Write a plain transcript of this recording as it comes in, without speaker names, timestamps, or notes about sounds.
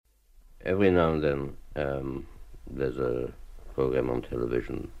Every now and then there's a program on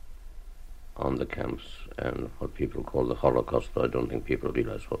television on the camps and what people call the Holocaust. I don't think people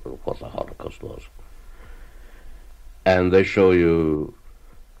realize what the Holocaust was. And they show you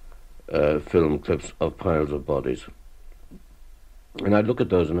film clips of piles of bodies. And I look at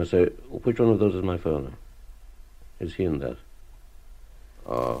those and I say, which one of those is my father? Is he in that?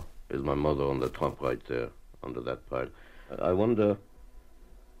 Is my mother on the top right there, under that pile? I wonder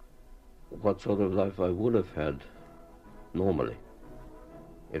what sort of life I would have had normally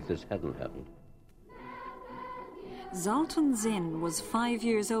if this hadn't happened. Zoltan Zinn was 5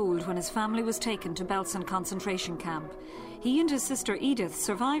 years old when his family was taken to Belsen concentration camp. He and his sister Edith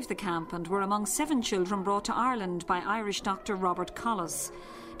survived the camp and were among 7 children brought to Ireland by Irish doctor Robert Collis.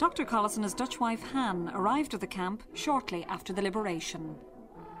 Dr. Collis and his Dutch wife Han arrived at the camp shortly after the liberation.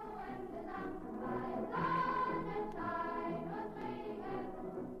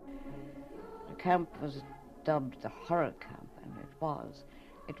 The camp was dubbed the horror camp, and it was.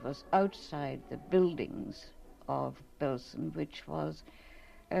 It was outside the buildings of Belsen, which was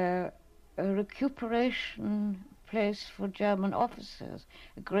a recuperation place for German officers,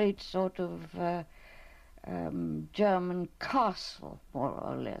 a great sort of German castle, more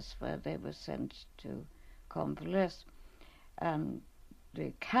or less, where they were sent to convalesce. And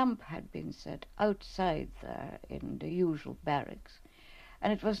the camp had been set outside there in the usual barracks.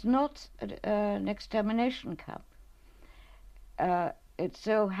 And it was not an extermination camp. It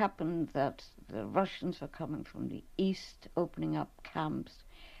so happened that the Russians were coming from the east, opening up camps,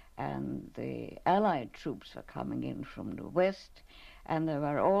 and the Allied troops were coming in from the west, and there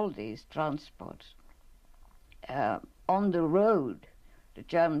were all these transports on the road, the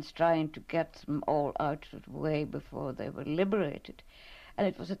Germans trying to get them all out of the way before they were liberated. And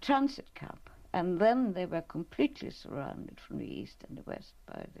it was a transit camp. And then they were completely surrounded from the east and the west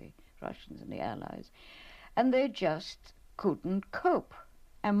by the Russians and the Allies. And they just couldn't cope.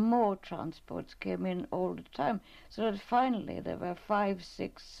 And more transports came in all the time. So that finally there were 5,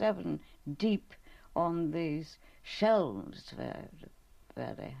 6, 7 deep on these shelves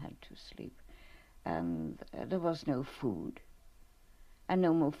where they had to sleep. And there was no food. And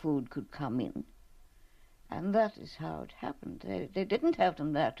no more food could come in. And that is how it happened. They didn't have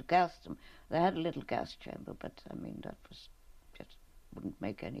them there to gas them. They had a little gas chamber, but I mean, that was just wouldn't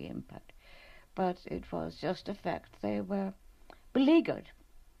make any impact. But it was just a fact. They were beleaguered.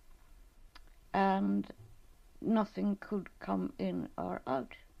 And nothing could come in or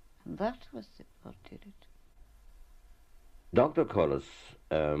out. And that was what did it. Dr. Collis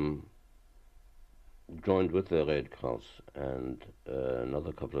joined with the Red Cross and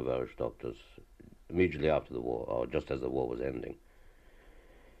another couple of Irish doctors immediately after the war, or just as the war was ending.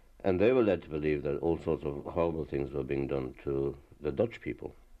 And they were led to believe that all sorts of horrible things were being done to the Dutch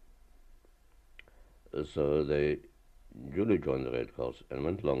people. So they duly joined the Red Cross and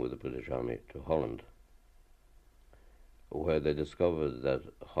went along with the British Army to Holland, where they discovered that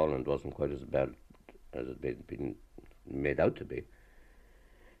Holland wasn't quite as bad as it had been made out to be.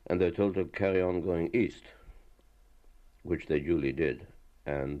 And they were told to carry on going east, which they duly did.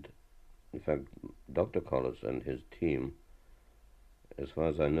 And in fact, Dr. Collis and his team, as far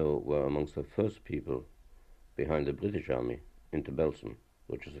as I know, were amongst the first people behind the British Army into Belsen,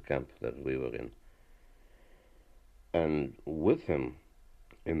 which is a camp that we were in. And with him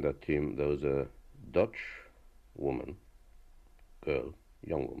in that team, there was a Dutch woman,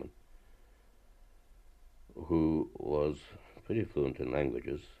 young woman, who was pretty fluent in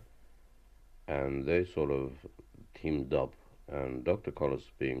languages, and they sort of teamed up, and Dr. Collis,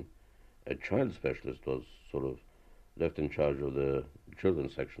 being a child specialist, was sort of left in charge of the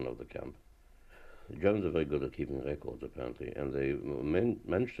children's section of the camp. The Germans are very good at keeping records, apparently, and they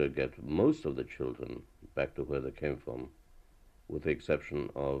managed to get most of the children back to where they came from, with the exception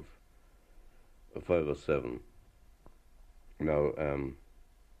of 5 or 7. Now,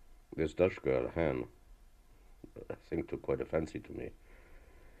 this Dutch girl, Han, I think took quite a fancy to me.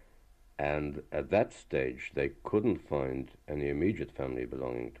 And at that stage, they couldn't find any immediate family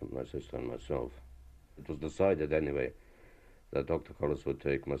belonging to my sister and myself. It was decided anyway that Dr. Collis would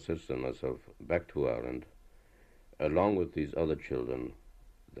take my sister and myself back to Ireland, along with these other children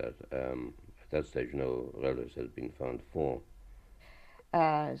that at that stage no relatives had been found for.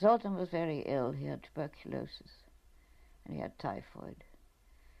 Zoltan was very ill. He had tuberculosis and he had typhoid.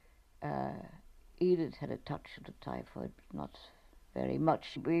 Edith had a touch of the typhoid, but not very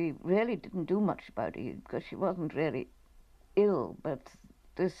much. We really didn't do much about Edith because she wasn't really ill, but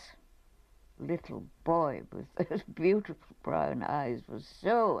this little boy with those beautiful brown eyes was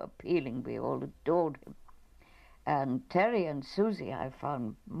so appealing. We all adored him. And Terry and Susie I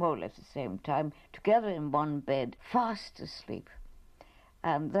found more or less the same time, together in one bed, fast asleep.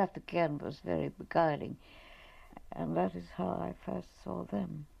 And that again was very beguiling. And that is how I first saw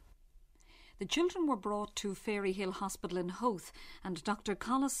them. The children were brought to Fairy Hill Hospital in Howth, and Dr.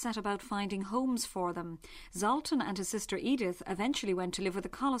 Collis set about finding homes for them. Zoltan and his sister Edith eventually went to live with the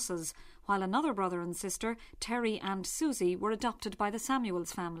Collises, while another brother and sister, Terry and Susie, were adopted by the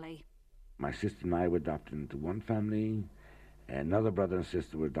Samuels family. My sister and I were adopted into one family, another brother and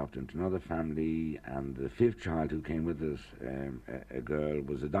sister were adopted into another family, and the fifth child who came with us, a girl,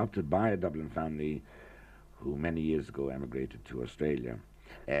 was adopted by a Dublin family who many years ago emigrated to Australia.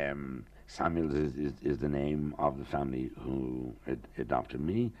 Samuels is the name of the family who adopted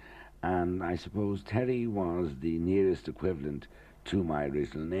me, and I suppose Terry was the nearest equivalent to my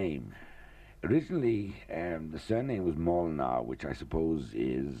original name. Originally, the surname was Molnar, which I suppose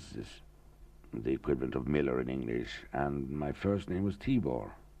is the equivalent of Miller in English, and my first name was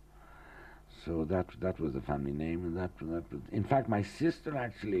Tibor. So that was the family name, and that was, in fact, my sister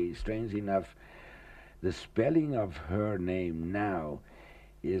actually, strangely enough, the spelling of her name now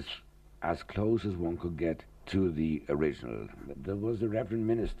is as close as one could get to the original. There was a Reverend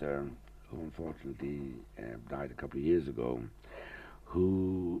minister who unfortunately died a couple of years ago,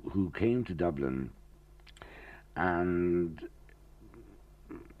 who came to Dublin, and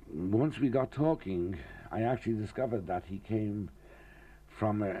once we got talking, I actually discovered that he came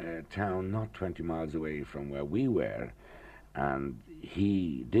from a town not 20 miles away from where we were, and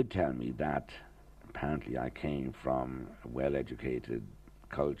he did tell me that apparently I came from a well-educated,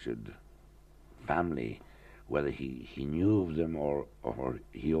 cultured family. Whether he knew of them or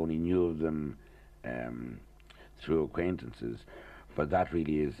he only knew of them through acquaintances, but that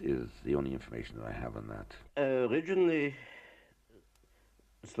really is the only information that I have on that. Originally,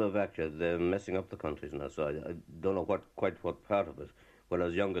 Slovakia, they're messing up the countries now, so I don't know quite what part of it. When I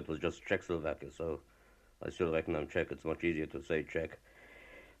was younger, it was just Czechoslovakia, so I still reckon I'm Czech. It's much easier to say Czech.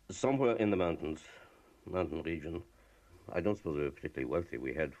 Somewhere in the mountain region, I don't suppose we were particularly wealthy.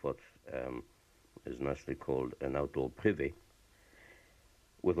 We had what is nicely called an outdoor privy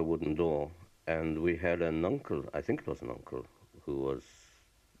with a wooden door, and we had an uncle, I think it was an uncle, who was,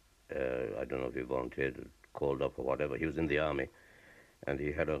 I don't know if he volunteered, called up or whatever. He was in the army, and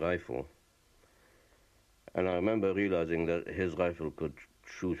he had a rifle. And I remember realizing that his rifle could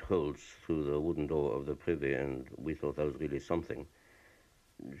shoot holes through the wooden door of the privy, and we thought that was really something.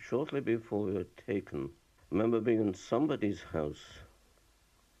 Shortly before we were taken, I remember being in somebody's house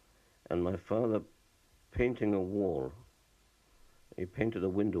and my father painting a wall. He painted a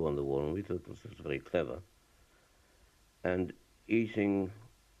window on the wall, and we thought this was very clever. And eating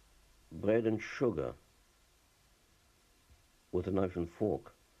bread and sugar with a knife and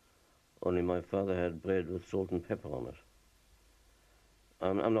fork. Only my father had bread with salt and pepper on it.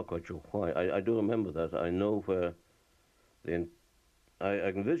 I'm not quite sure why. I do remember that. I know where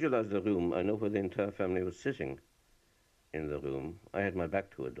I can visualize the room. I know where the entire family was sitting in the room. I had my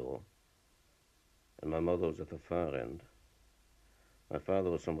back to a door, and my mother was at the far end. My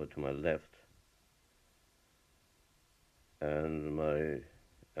father was somewhere to my left, and my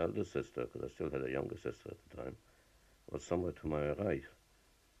elder sister, because I still had a younger sister at the time, was somewhere to my right,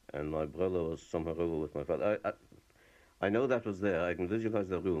 and my brother was somewhere over with my father. I know that was there. I can visualize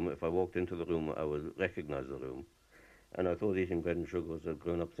the room. If I walked into the room, I would recognize the room. And I thought eating bread and sugar was a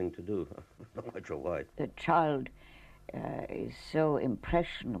grown-up thing to do. I'm not quite sure why. The child is so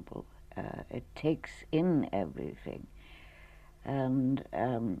impressionable. It takes in everything. And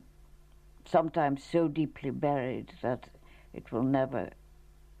sometimes so deeply buried that it will never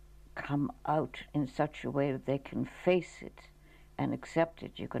come out in such a way that they can face it and accept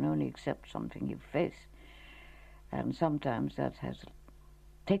it. You can only accept something you face. And sometimes that has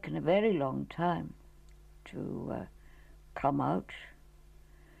taken a very long time to come out.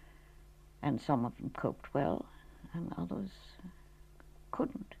 And some of them coped well, and others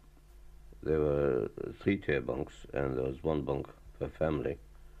couldn't. There were 3-tier bunks, and there was one bunk per family.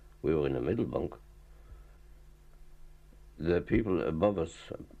 We were in the middle bunk. The people above us,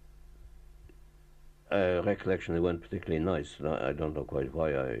 recollection, they weren't particularly nice. I don't know quite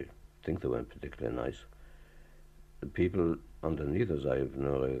why. I think they weren't particularly nice. The people underneath us, I have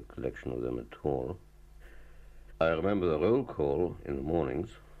no recollection of them at all. I remember the roll call in the mornings,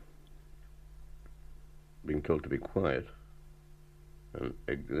 being told to be quiet. And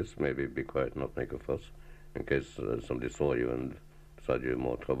this maybe be quiet, not make a fuss, in case somebody saw you and decided you were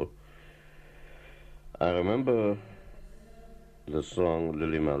more trouble. I remember the song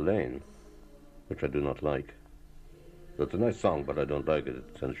Lily Marlene, which I do not like. It's a nice song, but I don't like it.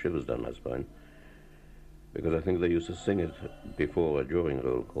 It sends shivers down my spine. because I think they used to sing it before or during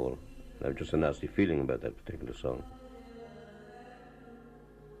roll call. I have just a nasty feeling about that particular song.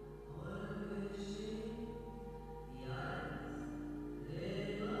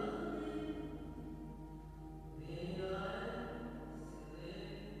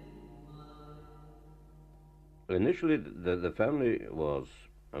 Initially, the family was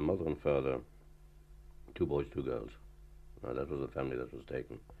a mother and father, 2 boys, 2 girls. Now, that was the family that was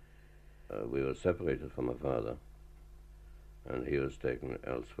taken. We were separated from my father, and he was taken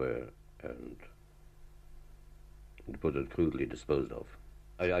elsewhere and, to put it crudely, disposed of.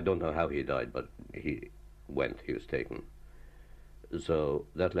 I don't know how he died, but he was taken. So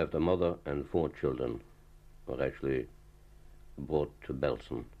that left a mother and 4 children were actually brought to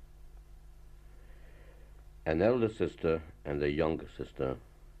Belsen. An elder sister and a younger sister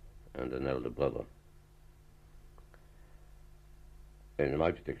and an elder brother. In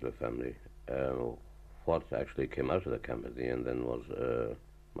my particular family, what actually came out of the camp at the end then was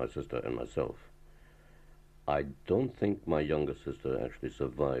my sister and myself. I don't think my younger sister actually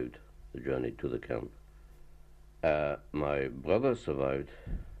survived the journey to the camp. My brother survived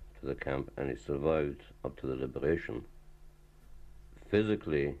to the camp, and he survived up to the liberation.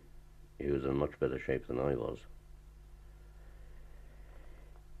 Physically, he was in much better shape than I was.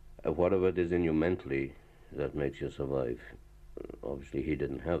 Whatever it is in you mentally that makes you survive, obviously he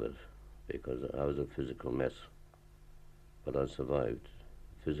didn't have it, because I was a physical mess. But I survived.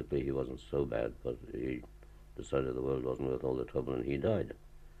 Physically he wasn't so bad, but he decided the world wasn't worth all the trouble, and he died.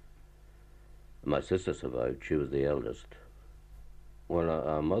 My sister survived. She was the eldest. Well,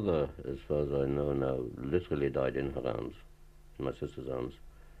 our mother, as far as I know now, literally died in her arms, in my sister's arms,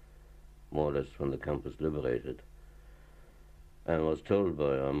 more or less when the camp was liberated, and was told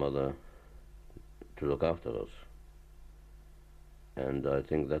by our mother to look after us. And I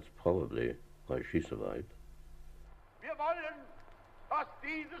think that's probably why she survived. Wir wollen, dass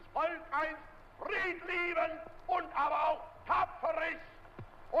dieses Volk einst friedliebend und aber auch tapfer ist,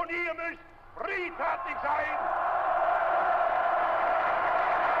 und ihr müsst friedfertig sein.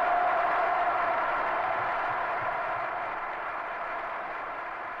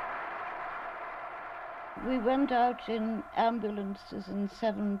 We went out in ambulances in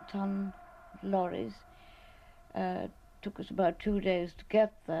 7-ton lorries. Took us about 2 days to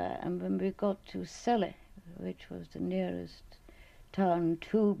get there, and when we got to Celle, which was the nearest town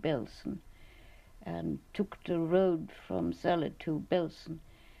to Belsen, and took the road from Celle to Belsen,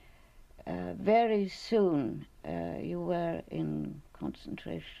 very soon you were in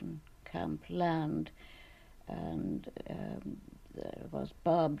concentration camp land, and there was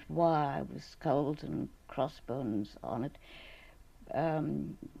barbed wire with skulls and crossbones on it,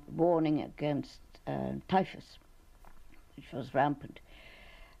 warning against typhus, which was rampant.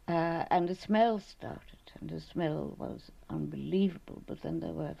 And the smell started, and the smell was unbelievable, but then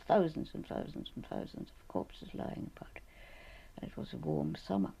there were thousands and thousands and thousands of corpses lying about, and it was a warm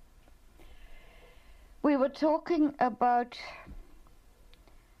summer. We were talking about,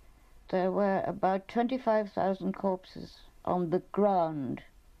 there were about 25,000 corpses on the ground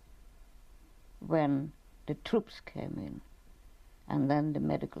when the troops came in, and then the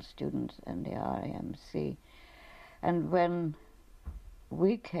medical students and the RAMC. And when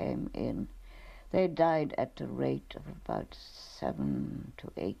we came in, they died at the rate of about 700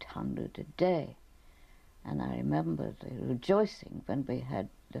 to 800 a day. And I remember the rejoicing when we had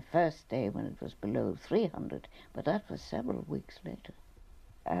the first day when it was below 300, but that was several weeks later.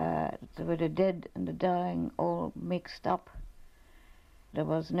 There were the dead and the dying all mixed up. There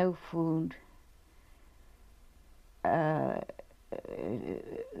was no food.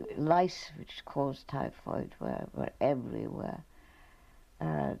 Lice, which caused typhoid, were everywhere.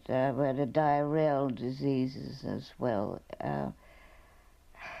 There were the diarrheal diseases as well.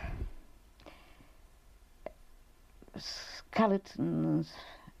 Skeletons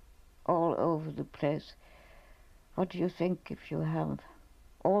all over the place. What do you think if you have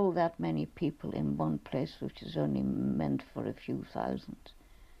all that many people in one place, which is only meant for a few thousand?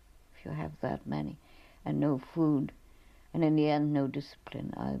 If you have that many, and no food, and in the end no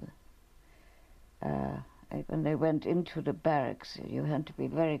discipline either. When they went into the barracks, you had to be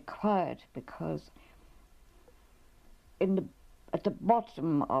very quiet, because at the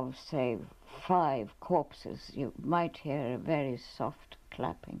bottom of, say, 5 corpses, you might hear a very soft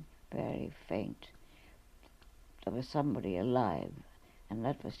clapping, very faint. There was somebody alive, and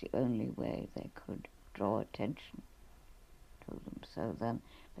that was the only way they could draw attention to them. So then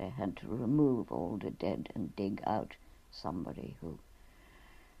they had to remove all the dead and dig out somebody who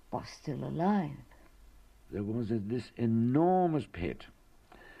was still alive. There was this enormous pit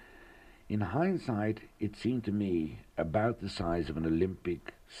In hindsight, it seemed to me about the size of an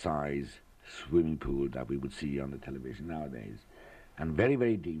Olympic-size swimming pool that we would see on the television nowadays, and very,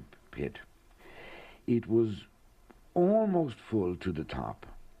 very deep pit. It was almost full to the top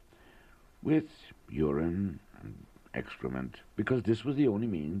with urine and excrement, because this was the only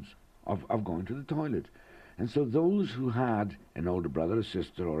means of going to the toilet. And so those who had an older brother or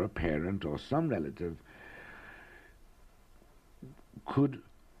sister or a parent or some relative could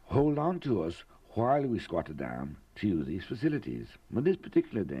hold on to us while we squatted down to use these facilities. On this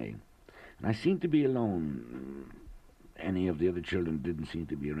particular day, and I seemed to be alone, any of the other children didn't seem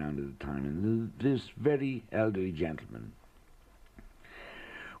to be around at the time, and this very elderly gentleman,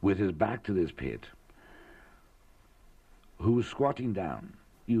 with his back to this pit, who was squatting down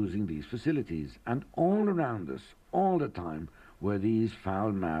using these facilities, and all around us, all the time, were these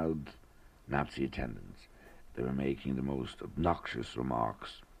foul-mouthed Nazi attendants. They were making the most obnoxious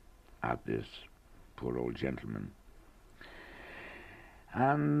remarks at this poor old gentleman.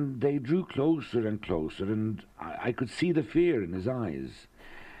 And they drew closer and closer, and I could see the fear in his eyes.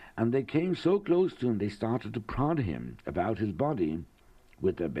 And they came so close to him, they started to prod him about his body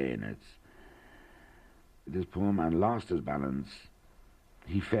with their bayonets. This poor man lost his balance.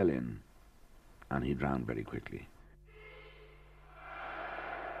 He fell in, and he drowned very quickly.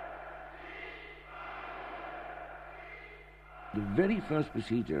 The very first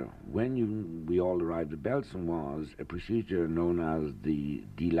procedure when we all arrived at Belsen was a procedure known as the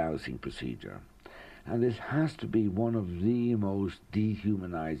delousing procedure. And this has to be one of the most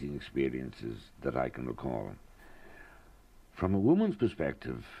dehumanizing experiences that I can recall. From a woman's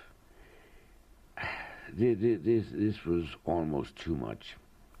perspective, this was almost too much.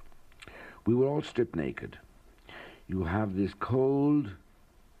 We were all stripped naked. You have this cold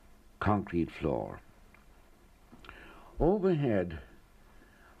concrete floor. Overhead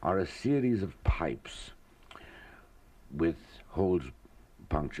are a series of pipes with holes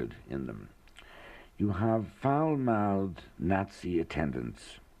punctured in them. You have foul-mouthed Nazi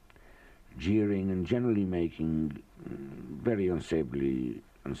attendants jeering and generally making very unsavory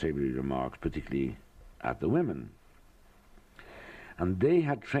remarks, particularly at the women. And they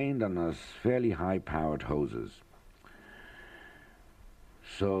had trained on us fairly high-powered hoses.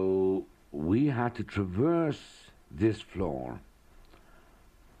 So we had to traverse this floor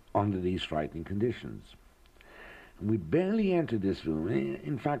under these frightening conditions. We barely entered this room.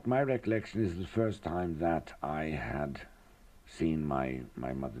 In fact, my recollection is the first time that I had seen my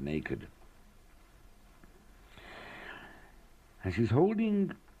mother naked. And she's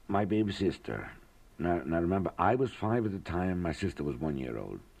holding my baby sister. Now remember, I was 5 at the time, my sister was 1 year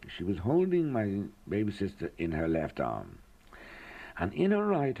old. She was holding my baby sister in her left arm. And in her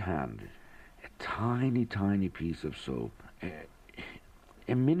right hand, a tiny, tiny piece of soap,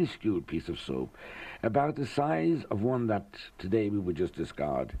 a minuscule piece of soap, about the size of one that today we would just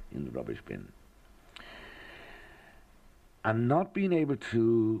discard in the rubbish bin. And not being able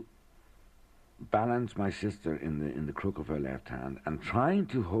to balance my sister in the crook of her left hand and trying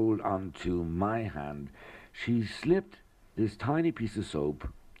to hold on to my hand, she slipped this tiny piece of soap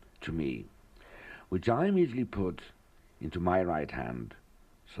to me, which I immediately put into my right hand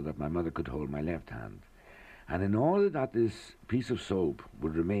so that my mother could hold my left hand. And in order that this piece of soap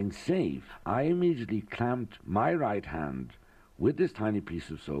would remain safe, I immediately clamped my right hand with this tiny piece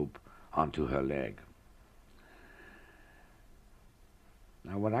of soap onto her leg.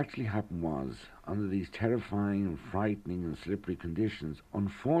 Now, what actually happened was, under these terrifying and frightening and slippery conditions,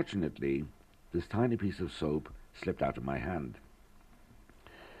 unfortunately, this tiny piece of soap slipped out of my hand.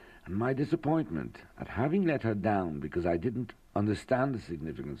 And my disappointment at having let her down because I didn't understand the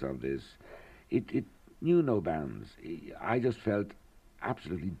significance of this, it knew no bounds. I just felt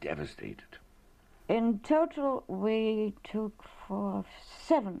absolutely devastated. In total, we took for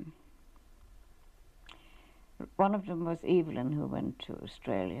 7. One of them was Evelyn, who went to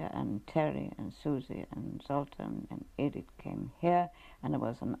Australia, and Terry and Susie and Zoltan and Edith came here, and there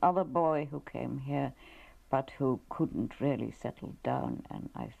was another boy who came here but who couldn't really settle down, and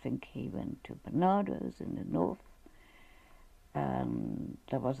I think he went to Bernardo's in the north. And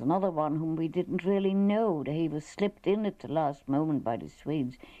there was another one whom we didn't really know. He was slipped in at the last moment by the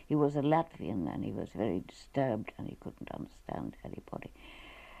Swedes. He was a Latvian, and he was very disturbed, and he couldn't understand anybody.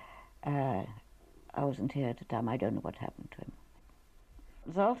 I wasn't here at the time. I don't know what happened to him.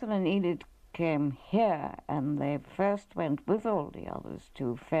 Zoltan and Edith came here, and they first went with all the others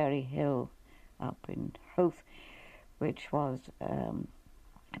to Fairy Hill up in Howth, which was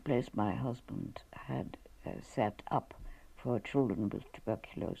a place my husband had set up for children with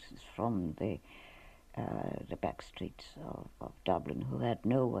tuberculosis from the the back streets of Dublin, who had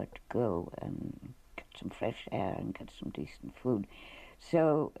nowhere to go and get some fresh air and get some decent food.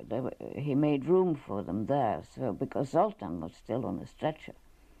 So he made room for them there. So because Zoltan was still on a stretcher,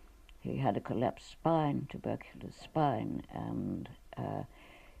 he had a collapsed spine, tuberculous spine, and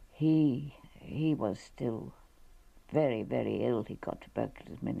he was still very, very ill. He got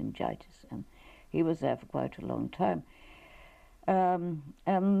tuberculosis meningitis, and he was there for quite a long time. And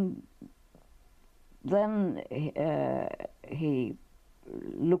then he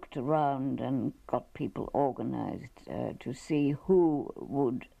looked around and got people organized to see who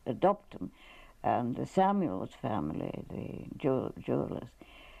would adopt him. And the Samuels family, the jewelers,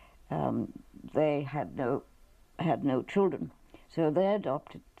 they had no children, so they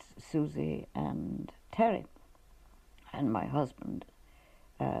adopted Susie and Terry. And my husband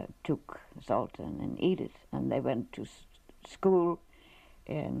took Zoltan and Edith, and they went to school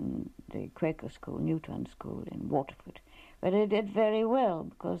in the Quaker school, Newtown School in Waterford. But they did very well,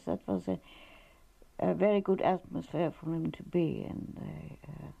 because that was a very good atmosphere for him to be in.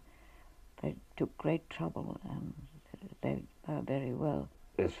 They took great trouble, and they were very well.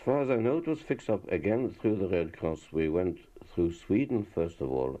 As far as I know, it was fixed up again through the Red Cross. We went through Sweden first of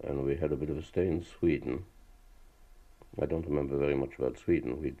all, and we had a bit of a stay in Sweden. I don't remember very much about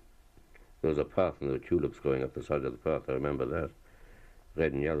Sweden. There was a path and there were tulips growing up the side of the path. I remember that.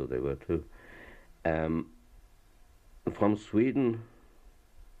 Red and yellow they were too. From Sweden,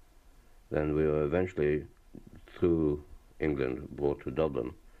 then we were eventually, through England, brought to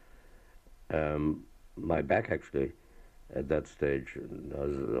Dublin. My back actually, at that stage, I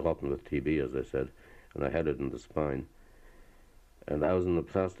was rotten with TB, as I said, and I had it in the spine. And I was in the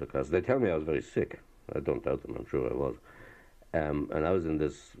plaster cast. They tell me I was very sick. I don't doubt them, I'm sure I was. And I was in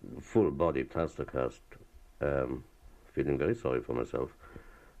this full-body plaster cast, feeling very sorry for myself.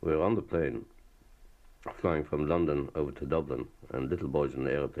 We were on the plane, flying from London over to Dublin, and little boys in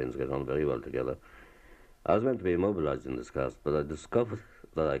the aeroplanes get on very well together. I was meant to be immobilized in this cast, but I discovered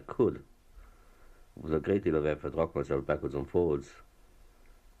that I could, with a great deal of effort, rock myself backwards and forwards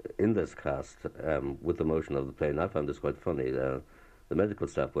in this cast with the motion of the plane. I found this quite funny. The medical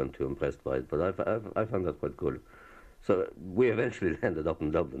staff weren't too impressed by it, but I found that quite good. So we eventually ended up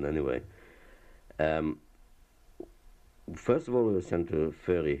in Dublin anyway. First of all, we were sent to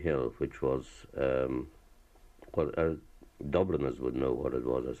Ferry Hill, which was, Dubliners would know what it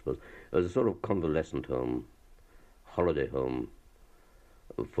was, I suppose. It was a sort of convalescent home, holiday home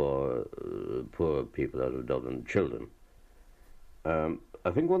for poor people out of Dublin, children. I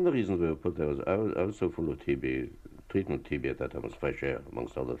think one of the reasons we were put there was I was so full of TB. Treatment of TB at that time was fresh air,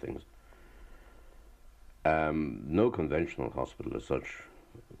 amongst other things. No conventional hospital as such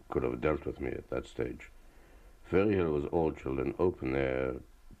could have dealt with me at that stage. Ferry Hill was all children, open air,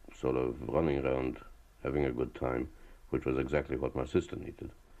 sort of running around, having a good time, which was exactly what my sister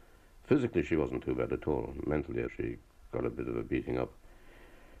needed. Physically, she wasn't too bad at all. Mentally, she got a bit of a beating up.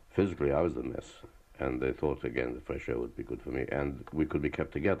 Physically, I was the mess, and they thought, again, the fresh air would be good for me, and we could be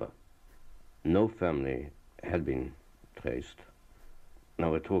kept together. No family had been traced.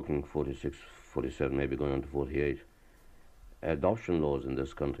 Now we're talking 46, 47, maybe going on to 48. Adoption laws in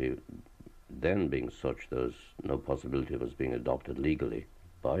this country, then being such, there was no possibility of us being adopted legally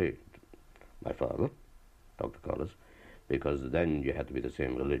by my father, Dr. Collis, because then you had to be the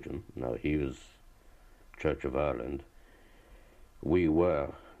same religion. Now he was Church of Ireland. We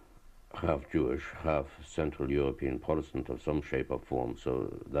were half Jewish, half Central European Protestant of some shape or form,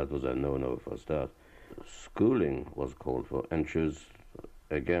 so that was a no-no for a start. Schooling was called for, and she was,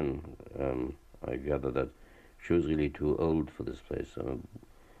 again, I gather that she was really too old for this place.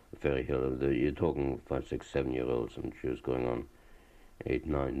 Ferry Hill, you're talking 5, 6, 7-year-olds, and she was going on 8,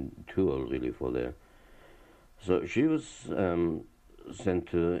 9, too old really for there. So she was sent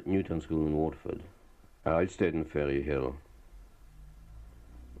to Newtown School in Waterford. I stayed in Ferry Hill,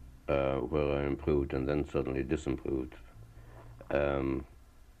 where I improved and then suddenly disimproved.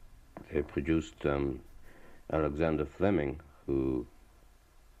 They produced Alexander Fleming, who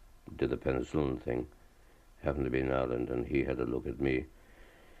did the penicillin thing, happened to be in Ireland, and he had a look at me.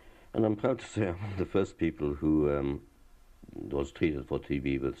 And I'm proud to say I'm one of the first people who was treated for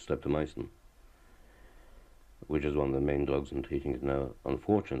TB with streptomycin, which is one of the main drugs in treating it now.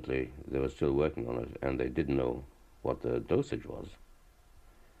 Unfortunately, they were still working on it, and they didn't know what the dosage was.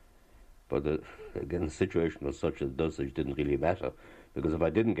 But again, the situation was such that dosage didn't really matter, because if I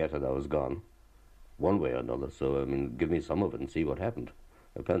didn't get it, I was gone, one way or another. So, I mean, give me some of it and see what happened.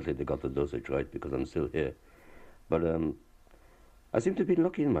 Apparently they got the dosage right, because I'm still here. But I seem to have been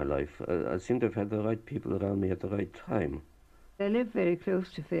lucky in my life. I seem to have had the right people around me at the right time. I lived very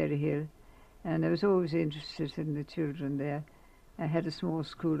close to Ferry Hill, And I was always interested in the children there. I had a small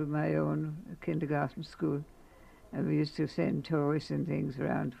school of my own, a kindergarten school, and we used to send toys and things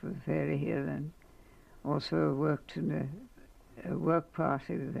around for Fairy Hill, and also worked in a work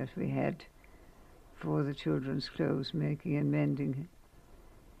party that we had for the children's clothes making and mending.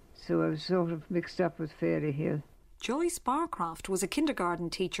 So I was sort of mixed up with Fairy Hill. Joyce Barcroft was a kindergarten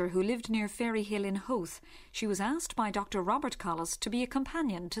teacher who lived near Ferry Hill in Howth. She was asked by Dr. Robert Collis to be a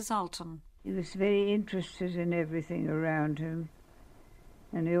companion to Zoltan. He was very interested in everything around him,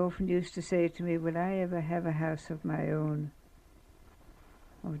 and he often used to say to me, "Will I ever have a house of my own?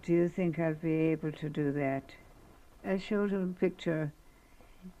 Or do you think I'll be able to do that?" I showed him a picture,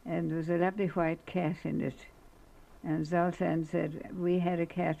 and there was a lovely white cat in it. And Zoltan said, "We had a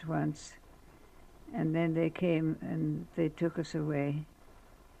cat once, and then they came and they took us away."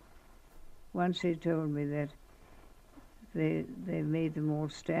 Once he told me that they made them all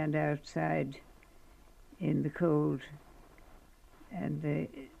stand outside in the cold, and they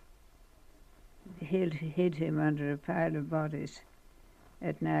hid him under a pile of bodies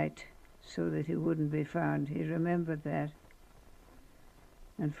at night so that he wouldn't be found. He remembered that.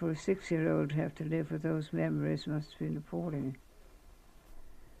 And for a 6-year-old to have to live with those memories must have been appalling.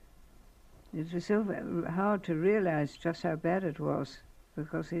 It was so hard to realize just how bad it was,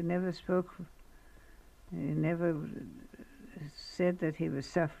 because he never spoke, he never said that he was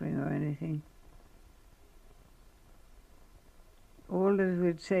suffering or anything. All that he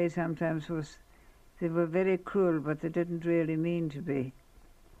would say sometimes was they were very cruel, but they didn't really mean to be.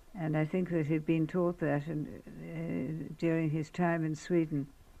 And I think that he'd been taught that during his time in Sweden,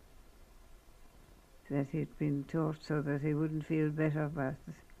 that he'd been taught so that he wouldn't feel better about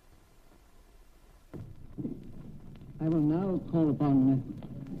it. I will now call upon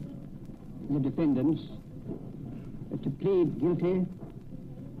the defendants to plead guilty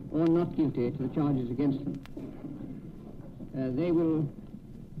or not guilty to the charges against them. They will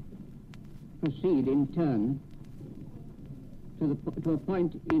proceed in turn to a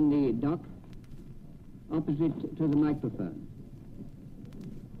point in the dock opposite to the microphone.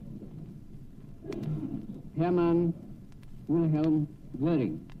 Hermann Wilhelm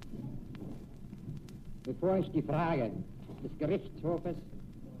Göring. Bevor ich die Frage des Gerichtshofes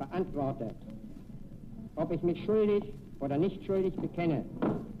beantworte, ob ich mich schuldig oder nicht schuldig bekenne,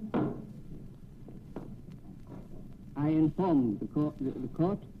 I inform the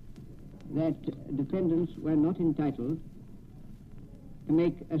court that defendants were not entitled to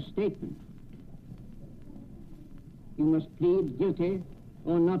make a statement. You must plead guilty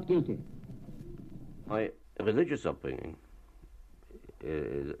or not guilty. My religious upbringing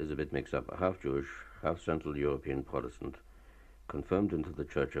is a bit mixed up. Half Jewish, half Central European Protestant, confirmed into the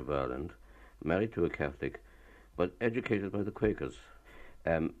Church of Ireland, married to a Catholic, but educated by the Quakers.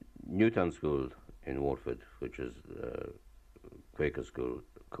 Newtown School in Waterford, which is Quaker school,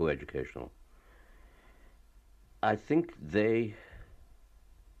 co-educational. I think they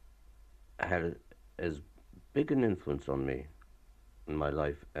had as big an influence on me in my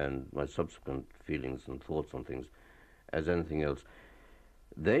life and my subsequent feelings and thoughts on things as anything else.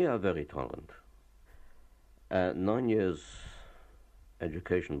 They are very tolerant. 9 years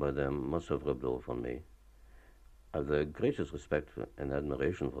education by them must have rubbed off on me. I have the greatest respect and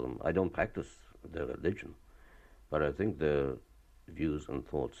admiration for them. I don't practice their religion, but I think their views and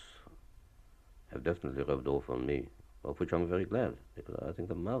thoughts have definitely rubbed off on me, of which I'm very glad, because I think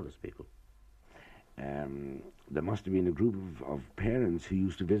they're marvelous people. There must have been a group of parents who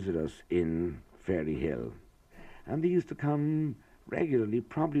used to visit us in Ferry Hill, and they used to come regularly,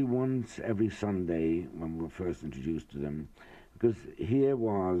 probably once every Sunday when we were first introduced to them, because here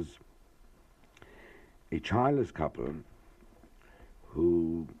was a childless couple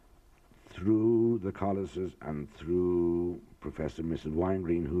who, through the Collises and through Professor and Mrs.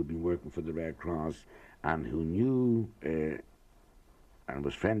 Wingreen, who had been working for the Red Cross and who knew and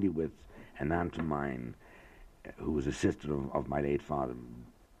was friendly with an aunt of mine who was a sister of my late father.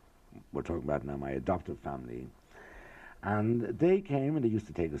 We're talking about now my adoptive family. And they came and they used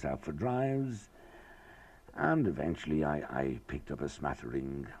to take us out for drives, and eventually I picked up a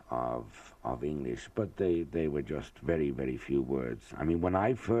smattering of English, but they were just very, very few words. I mean, when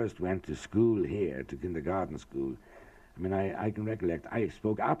I first went to school here, to kindergarten school, I mean, I can recollect I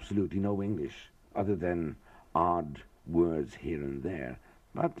spoke absolutely no English other than odd words here and there,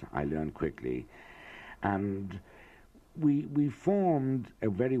 but I learned quickly. And we formed a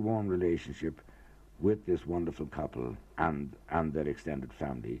very warm relationship with this wonderful couple and their extended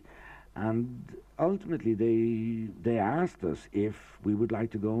family. And ultimately they asked us if we would like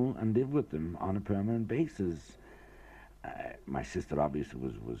to go and live with them on a permanent basis. My sister obviously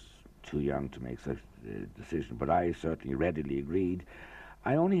was too young to make such a decision, but I certainly readily agreed.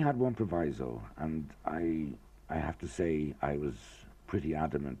 I only had one proviso, and I have to say I was pretty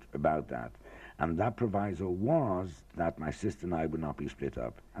adamant about that. And that proviso was that my sister and I would not be split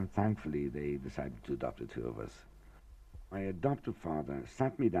up. And thankfully, they decided to adopt the two of us. My adoptive father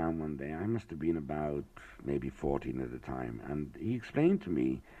sat me down one day. I must have been about maybe 14 at the time. And he explained to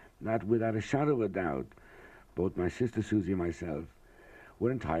me that without a shadow of a doubt, both my sister Susie and myself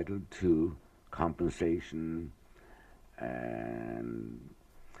were entitled to compensation. And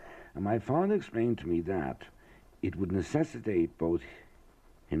my father explained to me that it would necessitate both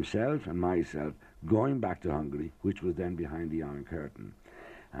himself and myself going back to Hungary, which was then behind the Iron Curtain.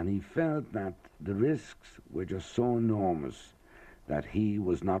 And he felt that the risks were just so enormous that he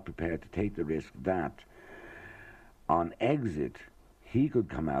was not prepared to take the risk that on exit he could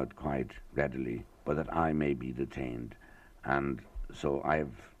come out quite readily, but that I may be detained. And so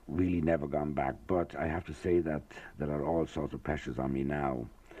I've really never gone back. But I have to say that there are all sorts of pressures on me now,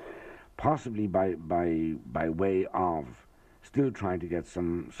 possibly by way of still trying to get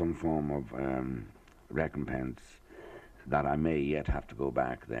some form of recompense, that I may yet have to go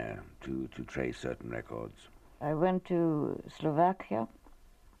back there to trace certain records. I went to Slovakia,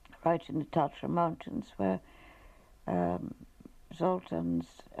 right in the Tatra Mountains, where Zoltan's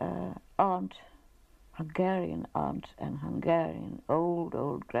aunt, Hungarian aunt and Hungarian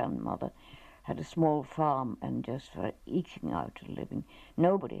old grandmother had a small farm and just were eking out a living.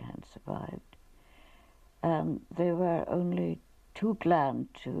 Nobody had survived. And they were only too glad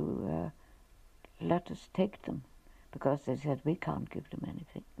to let us take them, because they said, we can't give them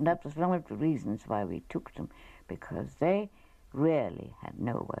anything. And that was one of the reasons why we took them, because they really had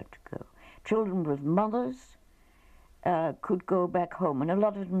nowhere to go. Children with mothers could go back home, and a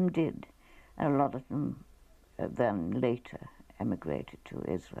lot of them did. And a lot of them then later emigrated to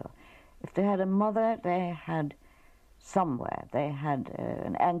Israel. If they had a mother, they had somewhere. They had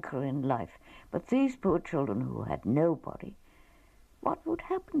an anchor in life. But these poor children who had nobody, what would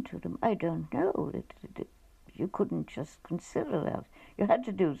happen to them? I don't know. You couldn't just consider that. You had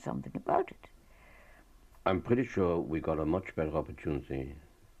to do something about it. I'm pretty sure we got a much better opportunity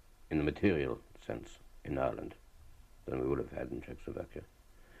in the material sense in Ireland than we would have had in Czechoslovakia.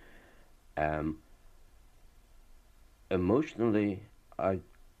 Emotionally, I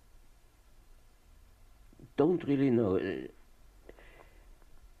don't really know.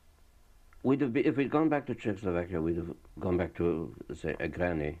 If we'd gone back to Czechoslovakia, we'd have gone back to, say, a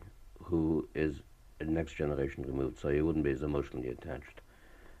granny who is a next generation removed, so you wouldn't be as emotionally attached.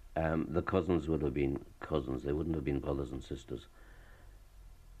 The cousins would have been cousins. They wouldn't have been brothers and sisters.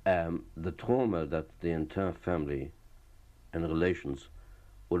 The trauma that the entire family and relations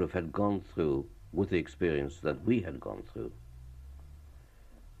would have had gone through with the experience that we had gone through,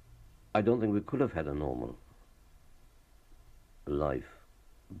 I don't think we could have had a normal life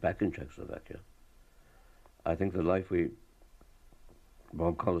back in Czechoslovakia. I think the life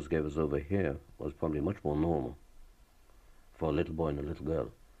Bob Collis gave us over here was probably much more normal for a little boy and a little girl.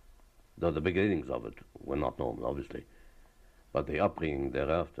 Though the beginnings of it were not normal, obviously. But the upbringing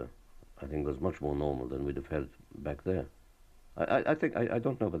thereafter, I think, was much more normal than we'd have had back there. I think, I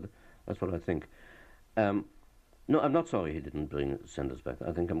don't know, but that's what I think. No, I'm not sorry he didn't send us back.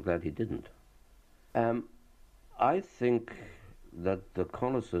 I think I'm glad he didn't. I think that the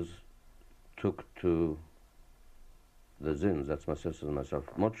Collises took to the Zins, that's my sisters and myself,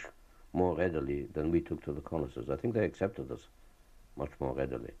 much more readily than we took to the Collises. I think they accepted us much more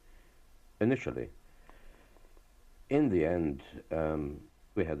readily, initially. In the end,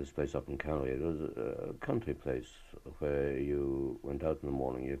 we had this place up in Calgary. It was a country place where you went out in the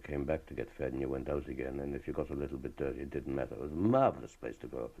morning, you came back to get fed, and you went out again, and if you got a little bit dirty, it didn't matter. It was a marvellous place to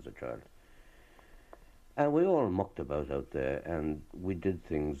grow up as a child. And we all mucked about out there, and we did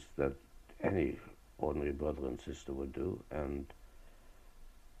things that any ordinary brother and sister would do, and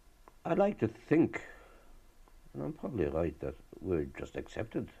I'd like to think, and I'm probably right, that we're just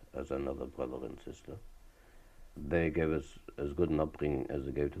accepted as another brother and sister. They gave us as good an upbringing as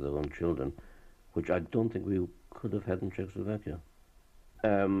they gave to their own children, which I don't think we could have had in Czechoslovakia.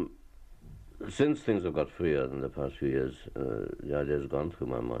 Since things have got freer in the past few years, the idea has gone through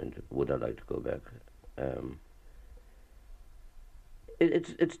my mind, would I like to go back?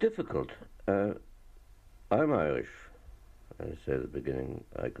 It's difficult. I'm Irish. I say at the beginning,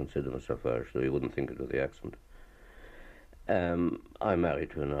 I consider myself Irish, though you wouldn't think it with the accent. I'm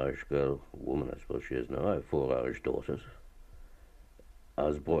married to an Irish girl, woman I suppose she is now. I have 4 Irish daughters. I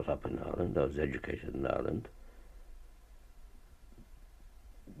was brought up in Ireland. I was educated in Ireland.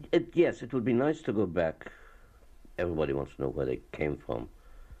 Yes, it would be nice to go back. Everybody wants to know where they came from.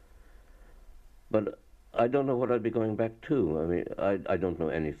 But I don't know what I'd be going back to. I mean, I don't know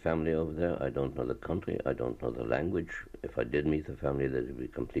any family over there. I don't know the country. I don't know the language. If I did meet a family, they'd be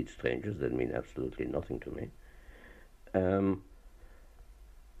complete strangers. They'd mean absolutely nothing to me.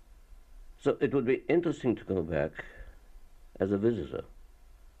 So it would be interesting to go back as a visitor.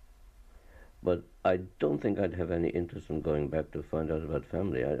 But I don't think I'd have any interest in going back to find out about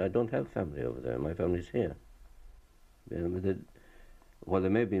family. I don't have family over there. My family's here. While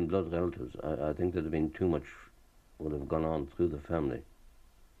there may have been blood relatives, I think there'd have been too much would have gone on through the family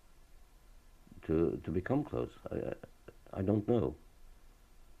to become close. I don't know.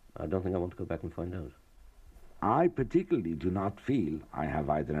 I don't think I want to go back and find out. I particularly do not feel I have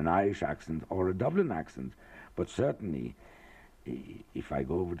either an Irish accent or a Dublin accent, but certainly if I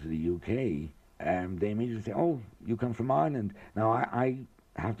go over to the UK, they immediately say, "Oh, you come from Ireland." Now, I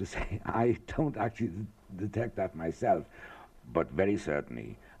have to say, I don't actually detect that myself, but very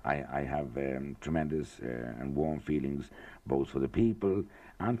certainly I have tremendous and warm feelings both for the people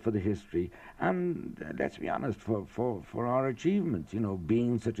and for the history, and let's be honest, for our achievements,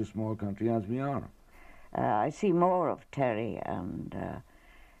 being such a small country as we are. I see more of Terry and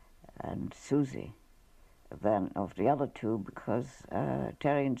Susie than of the other two, because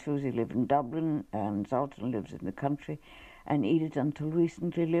Terry and Susie live in Dublin and Zoltan lives in the country, and Edith until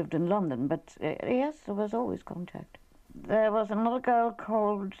recently lived in London. But yes, there was always contact. There was another girl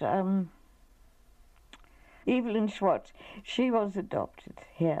called Evelyn Schwartz. She was adopted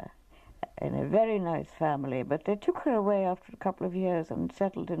here in a very nice family, but they took her away after a couple of years and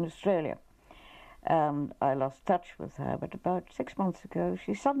settled in Australia. And I lost touch with her, but about 6 months ago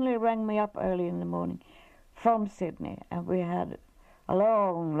she suddenly rang me up early in the morning from Sydney, and we had a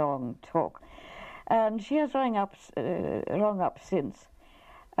long, long talk. And she has rung up since.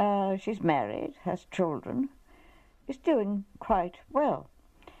 She's married, has children, is doing quite well,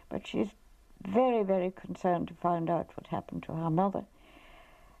 but she's very, very concerned to find out what happened to her mother.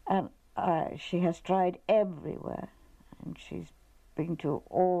 And she has tried everywhere, and she's been to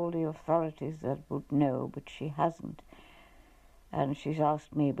all the authorities that would know, but she hasn't. And she's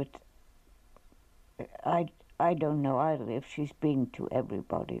asked me, but I don't know either. If she's been to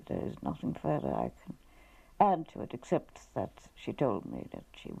everybody, there is nothing further I can add to it, except that she told me that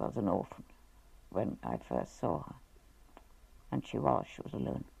she was an orphan when I first saw her. And she was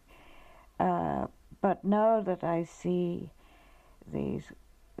alone. But now that I see these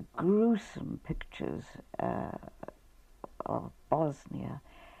gruesome pictures of Bosnia,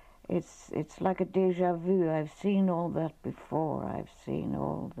 it's like a déjà vu. I've seen all that before. I've seen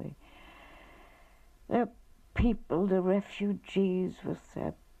all the people, the refugees with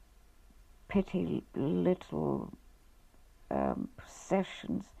their petty little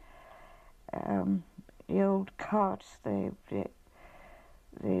possessions, the old carts, the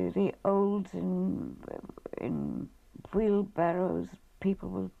olds in wheelbarrows, people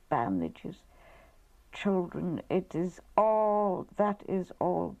with bandages, children. That is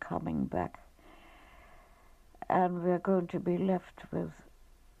all coming back. And we're going to be left with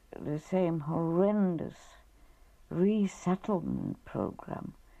the same horrendous resettlement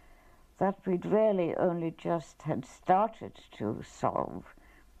program that we'd really only just had started to solve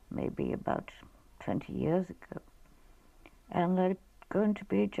maybe about 20 years ago. And they're going to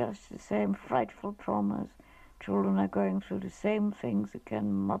be just the same frightful traumas. Children are going through the same things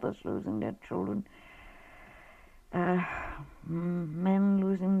again, mothers losing their children, men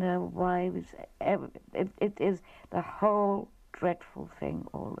losing their wives. It is the whole dreadful thing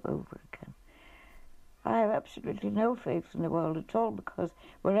all over again. I have absolutely no faith in the world at all, because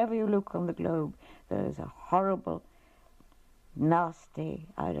wherever you look on the globe, there is a horrible, nasty,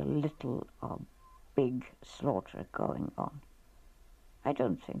 either little or big slaughter going on. I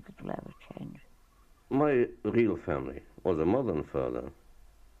don't think it will ever change. My real family was a mother and father,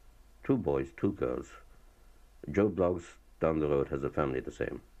 2 boys, 2 girls. Joe Bloggs down the road has a family the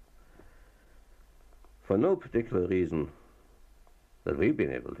same. For no particular reason that we've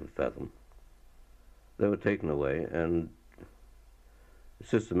been able to fathom, they were taken away, and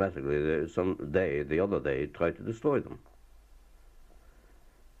systematically the other day tried to destroy them.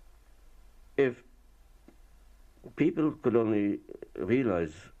 If people could only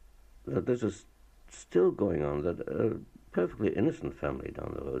realize that this is still going on, that a perfectly innocent family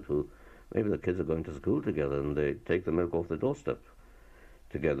down the road, who maybe the kids are going to school together and they take the milk off the doorstep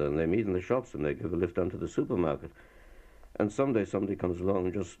together, and they meet in the shops and they give a lift down to the supermarket, and someday somebody comes along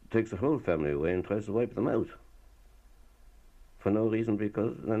and just takes the whole family away and tries to wipe them out for no reason,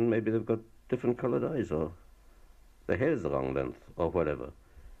 because then maybe they've got different colored eyes, or their hair's the wrong length, or whatever.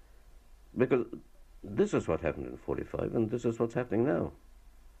 Because this is what happened in 45, and this is what's happening now.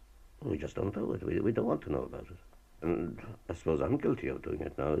 We just don't do it. We don't want to know about it. And I suppose I'm guilty of doing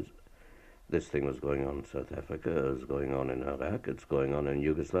it now. This thing was going on in South Africa, it's going on in Iraq, it's going on in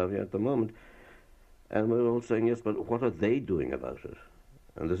Yugoslavia at the moment. And we're all saying, yes, but what are they doing about it?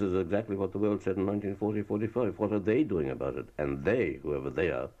 And this is exactly what the world said in 1940-45. What are they doing about it? And they, whoever they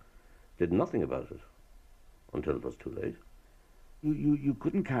are, did nothing about it until it was too late. You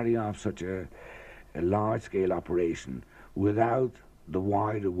couldn't carry off such a large-scale operation without the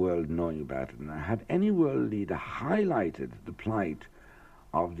wider world knowing about it. And had any world leader highlighted the plight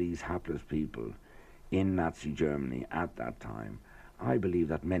of these hapless people in Nazi Germany at that time, I believe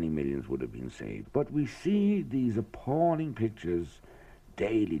that many millions would have been saved. But we see these appalling pictures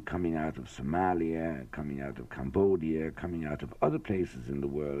daily coming out of Somalia, coming out of Cambodia, coming out of other places in the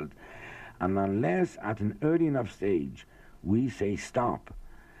world. And unless at an early enough stage we say stop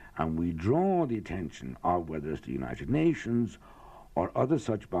and we draw the attention of whether it's the United Nations or other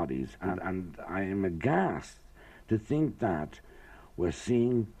such bodies, and I am aghast to think that we're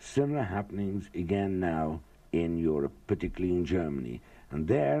seeing similar happenings again now in Europe, particularly in Germany. And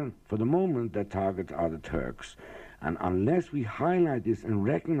there, for the moment, their targets are the Turks. And unless we highlight this and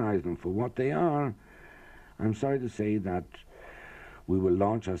recognize them for what they are, I'm sorry to say that we will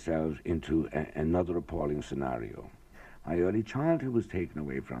launch ourselves into another appalling scenario. My early childhood was taken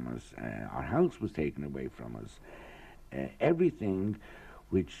away from us. Our house was taken away from us. Everything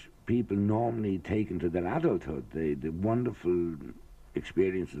which people normally take into their adulthood, the wonderful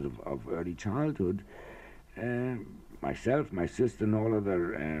experiences of early childhood, myself, my sister, and all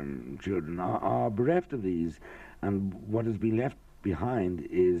other children are bereft of these. And what has been left behind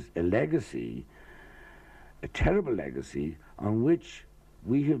is a legacy, a terrible legacy, on which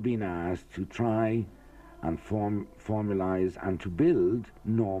we have been asked to try and formalize and to build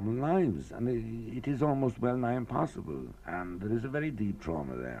normal lives. And it is almost well nigh impossible. And there is a very deep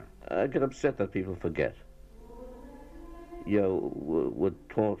trauma there. I get upset that people forget. We're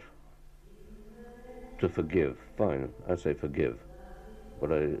taught to forgive. Fine, I say forgive.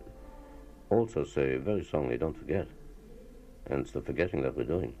 But I also say very strongly, don't forget. And it's the forgetting that we're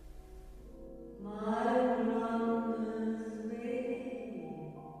doing.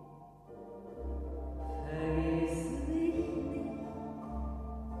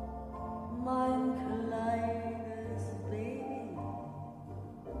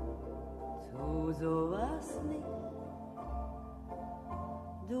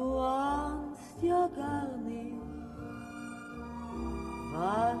 Du ahnst ja gar nicht,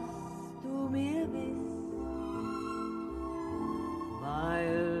 was du mir bist,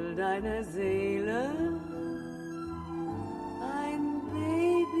 weil deine Seele ein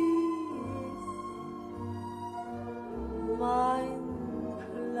Baby ist, mein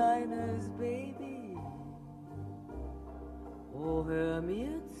kleines Baby. Oh, hör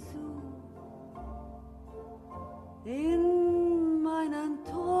mir zu, in meinen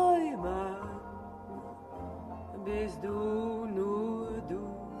Träumen bist du nur du.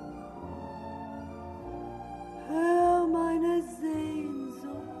 Hör meine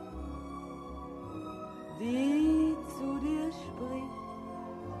Sehnsucht, die zu dir spricht,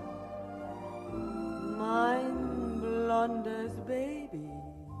 mein blondes Baby.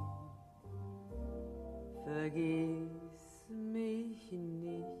 Vergiss mich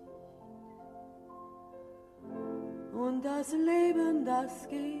nicht. Und das Leben, das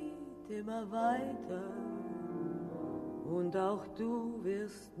geht immer weiter. Und auch du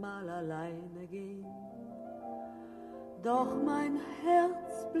wirst mal alleine gehen. Doch mein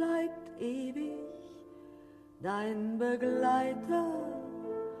Herz bleibt ewig dein Begleiter.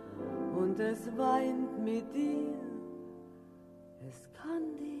 Und es weint mit dir, es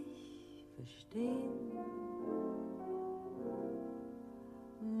kann dich verstehen.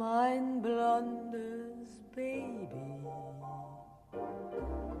 Mein blondes Baby,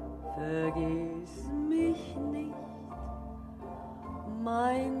 vergiss mich nicht,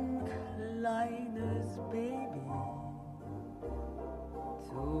 mein kleines Baby,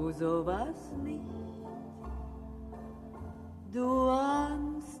 tu sowas nicht, du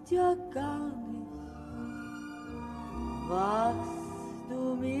ahnst ja gar nicht, was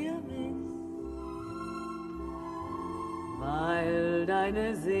du mir bist. Weil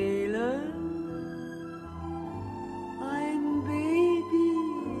deine Seele ein Baby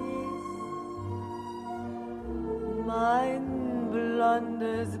ist, mein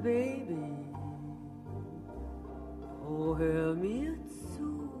blondes Baby. Oh, hör mir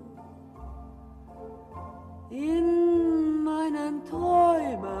zu, in meinen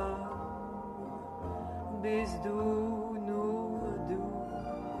Träumen bist du nur du.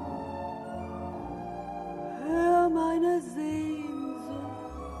 Hör meine Sehnsucht,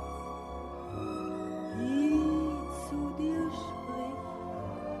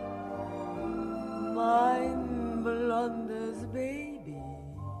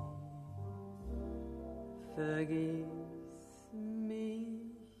 vergeht.